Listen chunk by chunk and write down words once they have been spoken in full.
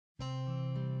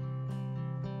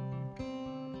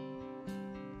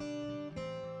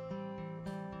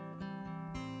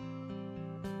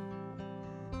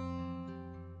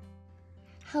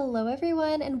Hello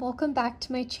everyone and welcome back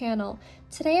to my channel.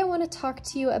 Today I want to talk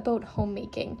to you about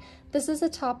homemaking. This is a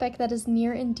topic that is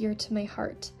near and dear to my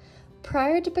heart.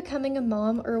 Prior to becoming a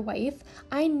mom or wife,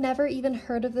 I never even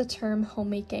heard of the term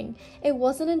homemaking. It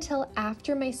wasn't until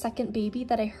after my second baby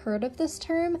that I heard of this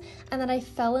term and that I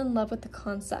fell in love with the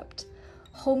concept.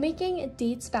 Homemaking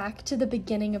dates back to the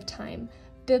beginning of time.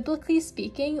 Biblically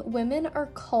speaking, women are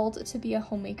called to be a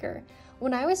homemaker.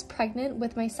 When I was pregnant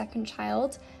with my second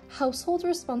child, household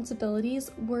responsibilities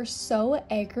were so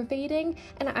aggravating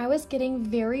and I was getting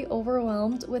very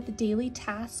overwhelmed with daily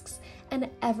tasks and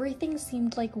everything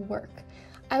seemed like work.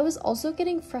 I was also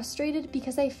getting frustrated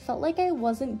because I felt like I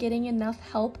wasn't getting enough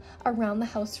help around the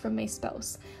house from my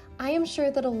spouse. I am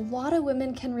sure that a lot of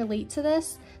women can relate to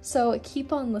this, so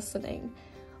keep on listening.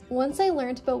 Once I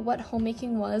learned about what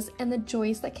homemaking was and the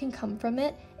joys that can come from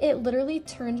it, it literally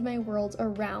turned my world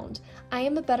around. I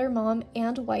am a better mom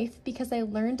and wife because I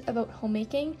learned about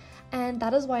homemaking, and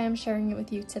that is why I'm sharing it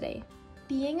with you today.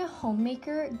 Being a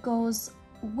homemaker goes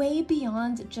way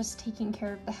beyond just taking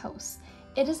care of the house.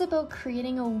 It is about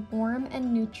creating a warm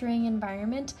and nurturing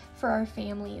environment for our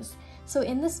families. So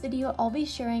in this video, I'll be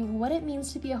sharing what it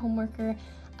means to be a homemaker,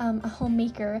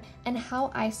 and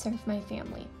how I serve my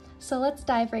family. So let's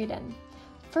dive right in.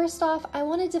 First off, I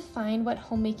want to define what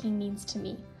homemaking means to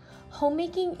me.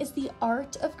 Homemaking is the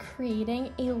art of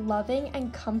creating a loving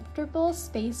and comfortable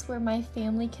space where my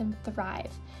family can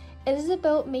thrive. It is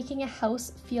about making a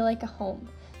house feel like a home,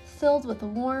 filled with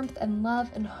warmth and love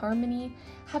and harmony.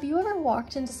 Have you ever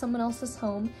walked into someone else's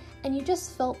home and you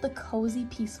just felt the cozy,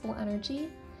 peaceful energy?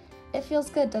 It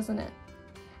feels good, doesn't it?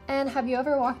 And have you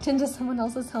ever walked into someone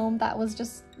else's home that was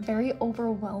just very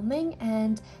overwhelming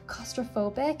and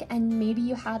claustrophobic and maybe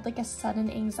you had like a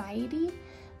sudden anxiety?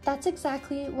 That's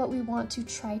exactly what we want to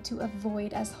try to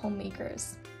avoid as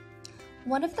homemakers.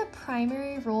 One of the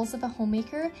primary roles of a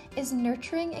homemaker is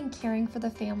nurturing and caring for the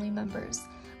family members.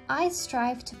 I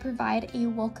strive to provide a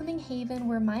welcoming haven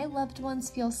where my loved ones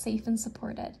feel safe and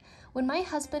supported. When my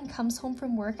husband comes home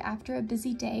from work after a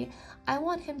busy day, I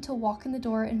want him to walk in the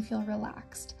door and feel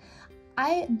relaxed.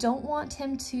 I don't want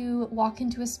him to walk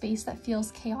into a space that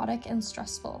feels chaotic and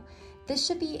stressful. This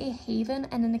should be a haven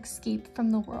and an escape from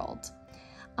the world.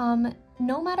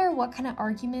 No matter what kind of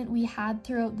argument we had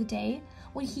throughout the day,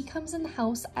 when he comes in the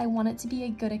house, I want it to be a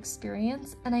good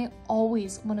experience and I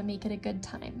always want to make it a good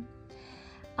time.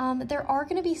 There are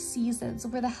going to be seasons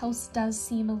where the house does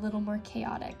seem a little more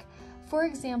chaotic. For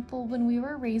example, when we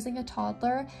were raising a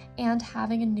toddler and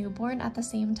having a newborn at the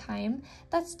same time,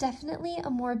 that's definitely a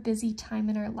more busy time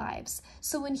in our lives.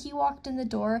 So when he walked in the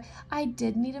door, I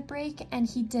did need a break and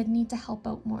he did need to help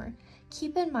out more.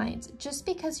 Keep in mind, just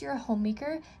because you're a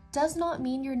homemaker does not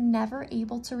mean you're never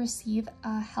able to receive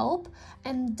help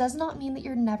and does not mean that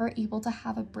you're never able to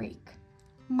have a break.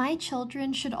 My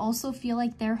children should also feel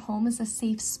like their home is a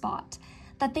safe spot,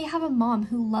 that they have a mom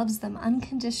who loves them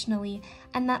unconditionally,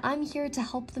 and that I'm here to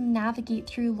help them navigate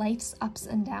through life's ups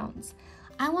and downs.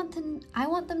 I want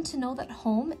them to know that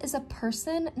home is a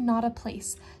person, not a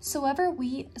place. So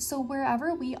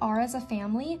wherever we are as a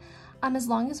family, as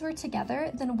long as we're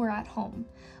together, then we're at home.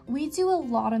 We do a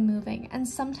lot of moving, and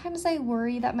sometimes I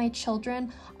worry that my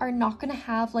children are not going to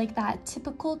have like that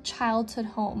typical childhood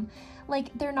home.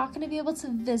 Like they're not going to be able to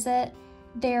visit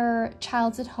their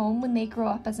childhood home when they grow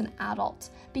up as an adult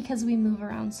because we move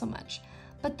around so much.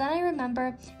 But then I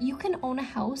remember you can own a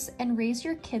house and raise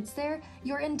your kids there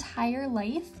your entire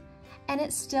life, and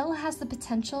it still has the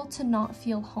potential to not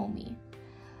feel homey.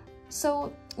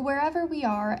 So wherever we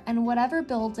are and whatever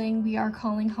building we are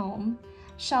calling home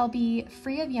shall be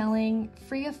free of yelling,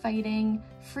 free of fighting,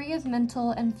 free of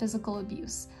mental and physical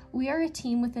abuse. We are a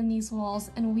team within these walls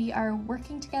and we are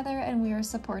working together and we are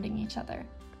supporting each other.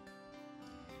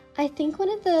 I think one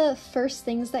of the first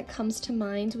things that comes to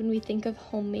mind when we think of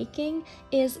homemaking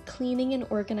is cleaning and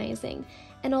organizing.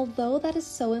 And although that is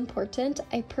so important,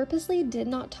 I purposely did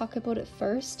not talk about it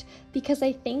first because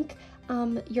I think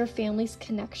your family's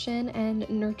connection and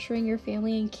nurturing your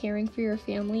family and caring for your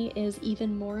family is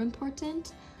even more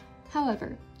important.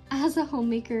 However, as a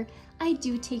homemaker, I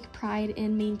do take pride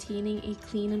in maintaining a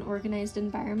clean and organized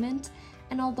environment.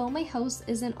 And although my house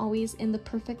isn't always in the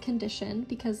perfect condition,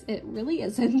 because it really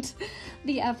isn't,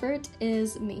 the effort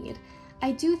is made.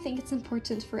 I do think it's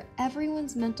important for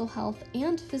everyone's mental health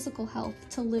and physical health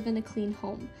to live in a clean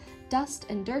home. Dust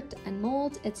and dirt and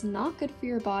mold, it's not good for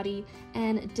your body,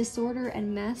 and disorder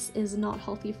and mess is not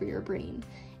healthy for your brain.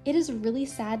 It is really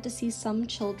sad to see some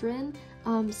children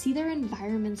see their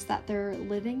environments that they're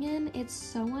living in. It's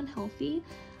so unhealthy.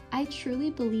 I truly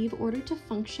believe in order to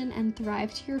function and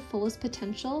thrive to your fullest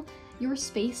potential, your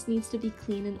space needs to be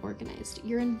clean and organized.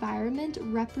 Your environment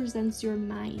represents your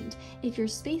mind. If your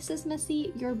space is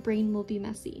messy, your brain will be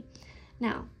messy.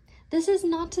 Now, this is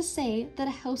not to say that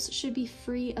a house should be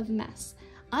free of mess.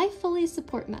 I fully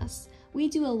support mess. We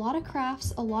do a lot of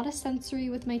crafts, a lot of sensory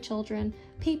with my children.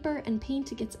 Paper and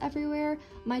paint gets everywhere.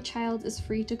 My child is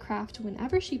free to craft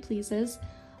whenever she pleases.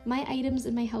 My items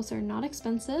in my house are not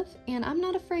expensive, and I'm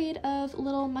not afraid of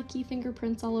little mucky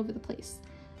fingerprints all over the place.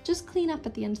 Just clean up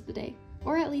at the end of the day,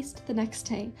 or at least the next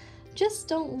day. Just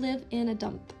don't live in a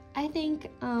dump. I think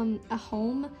a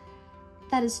home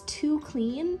that is too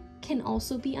clean can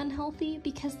also be unhealthy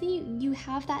because you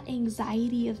have that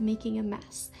anxiety of making a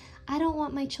mess. I don't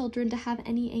want my children to have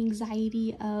any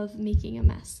anxiety of making a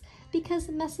mess because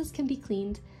messes can be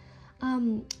cleaned.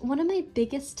 One of my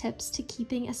biggest tips to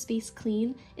keeping a space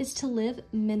clean is to live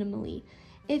minimally.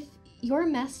 If your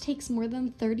mess takes more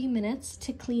than 30 minutes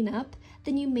to clean up,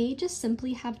 then you may just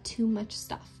simply have too much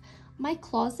stuff. My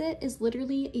closet is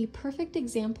literally a perfect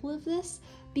example of this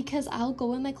because I'll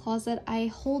go in my closet, I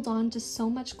hold on to so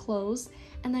much clothes,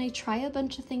 and then I try a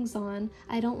bunch of things on.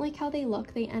 I don't like how they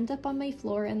look, they end up on my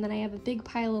floor, and then I have a big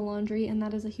pile of laundry, and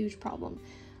that is a huge problem.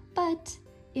 But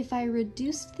if I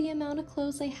reduced the amount of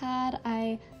clothes I had,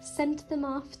 I sent them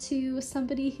off to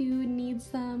somebody who needs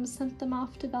them, sent them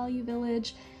off to Value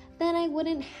Village, then I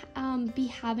wouldn't be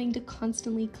having to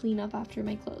constantly clean up after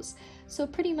my clothes. So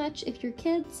pretty much if your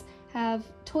kids have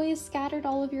toys scattered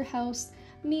all over your house,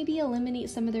 maybe eliminate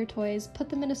some of their toys, put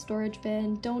them in a storage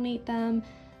bin, donate them,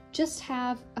 just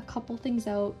have a couple things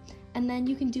out, and then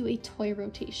you can do a toy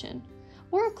rotation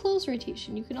or a clothes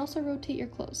rotation. You can also rotate your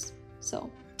clothes.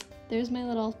 So there's my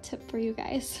little tip for you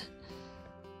guys.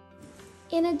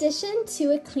 In addition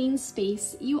to a clean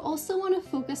space, you also want to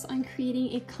focus on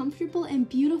creating a comfortable and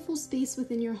beautiful space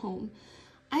within your home.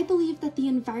 I believe that the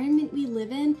environment we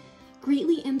live in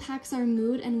greatly impacts our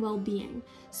mood and well-being.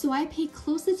 So I pay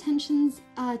close attention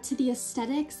to the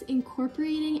aesthetics,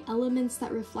 incorporating elements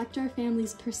that reflect our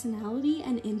family's personality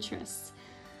and interests.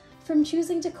 From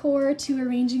choosing decor to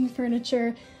arranging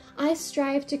furniture, I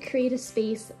strive to create a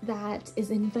space that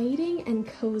is inviting and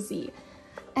cozy.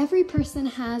 Every person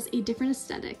has a different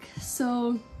aesthetic,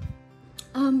 so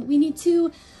we need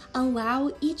to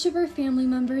allow each of our family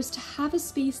members to have a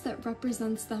space that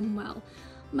represents them well.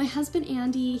 My husband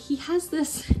Andy, he has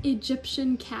this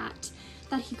Egyptian cat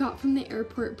that he got from the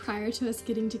airport prior to us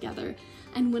getting together.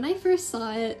 And when I first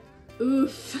saw it,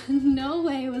 oof, no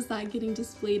way was that getting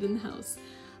displayed in the house.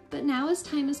 But now as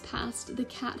time has passed, the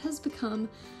cat has become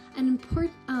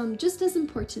just as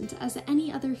important as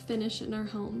any other finish in our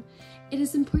home. It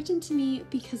is important to me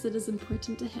because it is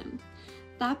important to him.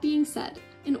 That being said,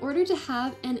 in order to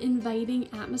have an inviting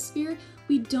atmosphere,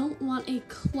 we don't want a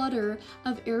clutter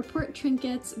of airport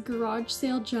trinkets, garage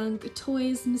sale junk,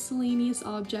 toys, miscellaneous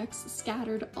objects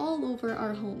scattered all over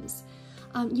our homes.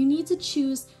 You need to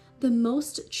choose the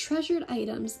most treasured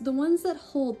items, the ones that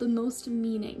hold the most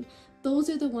meaning. Those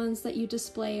are the ones that you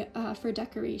display for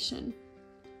decoration.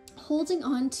 Holding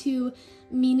on to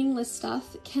meaningless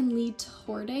stuff can lead to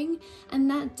hoarding, and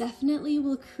that definitely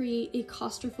will create a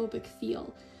claustrophobic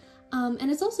feel. And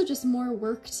it's also just more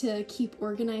work to keep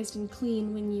organized and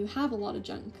clean when you have a lot of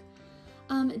junk.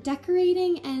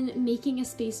 Decorating and making a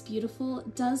space beautiful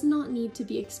does not need to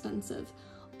be expensive.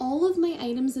 All of my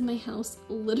items in my house,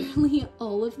 literally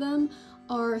all of them,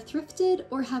 are thrifted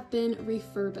or have been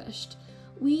refurbished.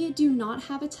 We do not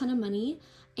have a ton of money,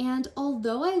 and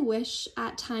although I wish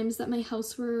at times that my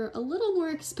house were a little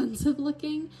more expensive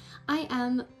looking, I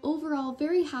am overall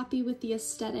very happy with the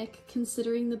aesthetic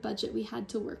considering the budget we had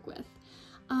to work with.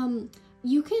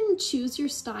 You can choose your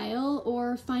style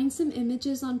or find some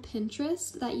images on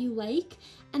Pinterest that you like,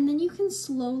 and then you can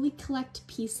slowly collect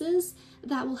pieces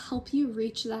that will help you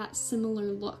reach that similar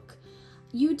look.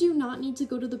 You do not need to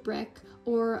go to the brick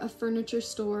or a furniture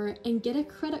store and get a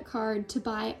credit card to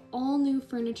buy all new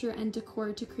furniture and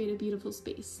decor to create a beautiful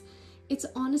space. It's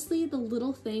honestly the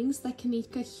little things that can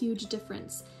make a huge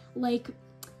difference, like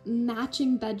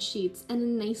matching bed sheets and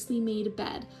a nicely made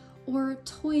bed, or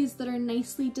toys that are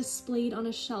nicely displayed on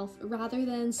a shelf rather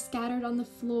than scattered on the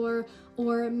floor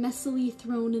or messily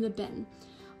thrown in a bin,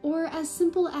 or as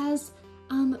simple as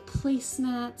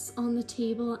placemats on the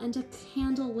table and a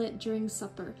candle lit during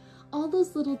supper. All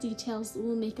those little details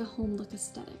will make a home look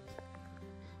aesthetic.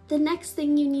 The next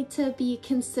thing you need to be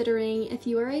considering if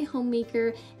you are a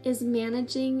homemaker is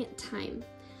managing time.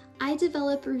 I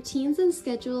develop routines and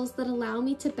schedules that allow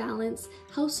me to balance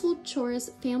household chores,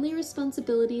 family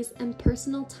responsibilities, and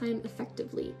personal time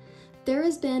effectively. There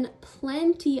has been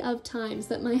plenty of times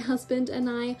that my husband and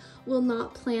I will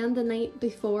not plan the night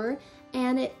before,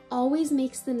 and it always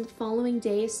makes the following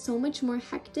day so much more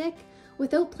hectic.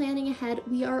 Without planning ahead,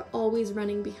 we are always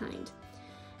running behind.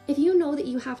 If you know that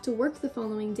you have to work the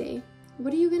following day,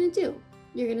 what are you gonna do?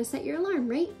 You're gonna set your alarm,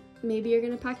 right? Maybe you're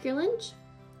gonna pack your lunch,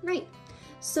 right?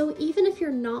 So even if you're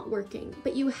not working,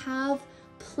 but you have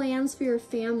plans for your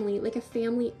family, like a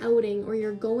family outing or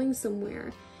you're going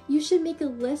somewhere, you should make a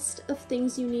list of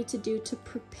things you need to do to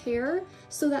prepare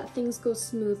so that things go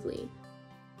smoothly.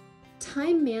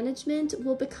 Time management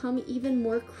will become even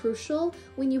more crucial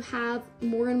when you have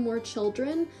more and more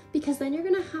children, because then you're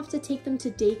gonna have to take them to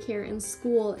daycare and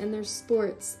school and their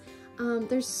sports.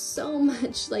 There's so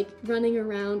much like running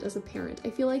around as a parent. I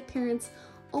feel like parents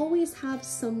always have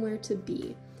somewhere to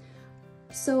be.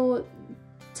 So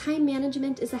time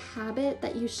management is a habit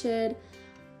that you should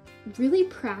really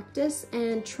practice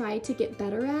and try to get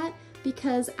better at,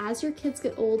 because as your kids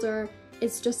get older,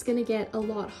 it's just gonna get a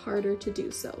lot harder to do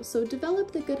so. So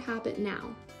develop the good habit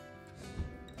now.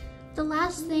 The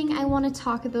last thing I want to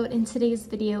talk about in today's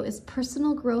video is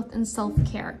personal growth and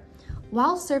self-care.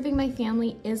 While serving my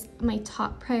family is my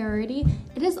top priority,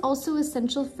 it is also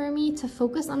essential for me to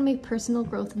focus on my personal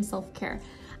growth and self-care.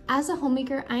 As a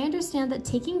homemaker, I understand that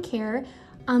taking care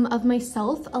of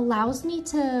myself allows me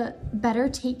to better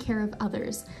take care of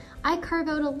others. I carve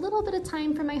out a little bit of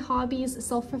time for my hobbies,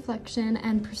 self-reflection,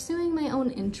 and pursuing my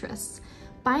own interests.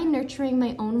 By nurturing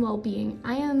my own well-being,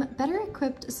 I am better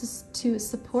equipped to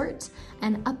support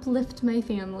and uplift my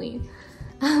family.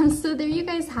 So there you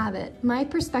guys have it, my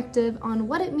perspective on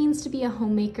what it means to be a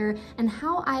homemaker and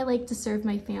how I like to serve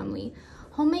my family.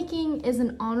 Homemaking is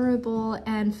an honorable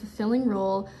and fulfilling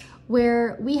role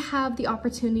where we have the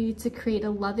opportunity to create a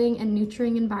loving and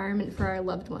nurturing environment for our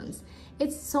loved ones.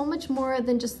 It's so much more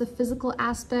than just the physical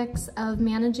aspects of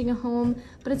managing a home,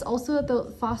 but it's also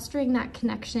about fostering that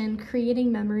connection,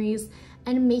 creating memories,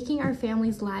 and making our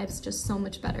families' lives just so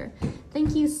much better.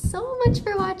 Thank you so much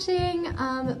for watching.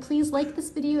 Please like this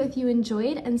video if you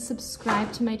enjoyed and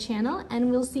subscribe to my channel,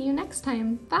 and we'll see you next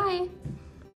time. Bye!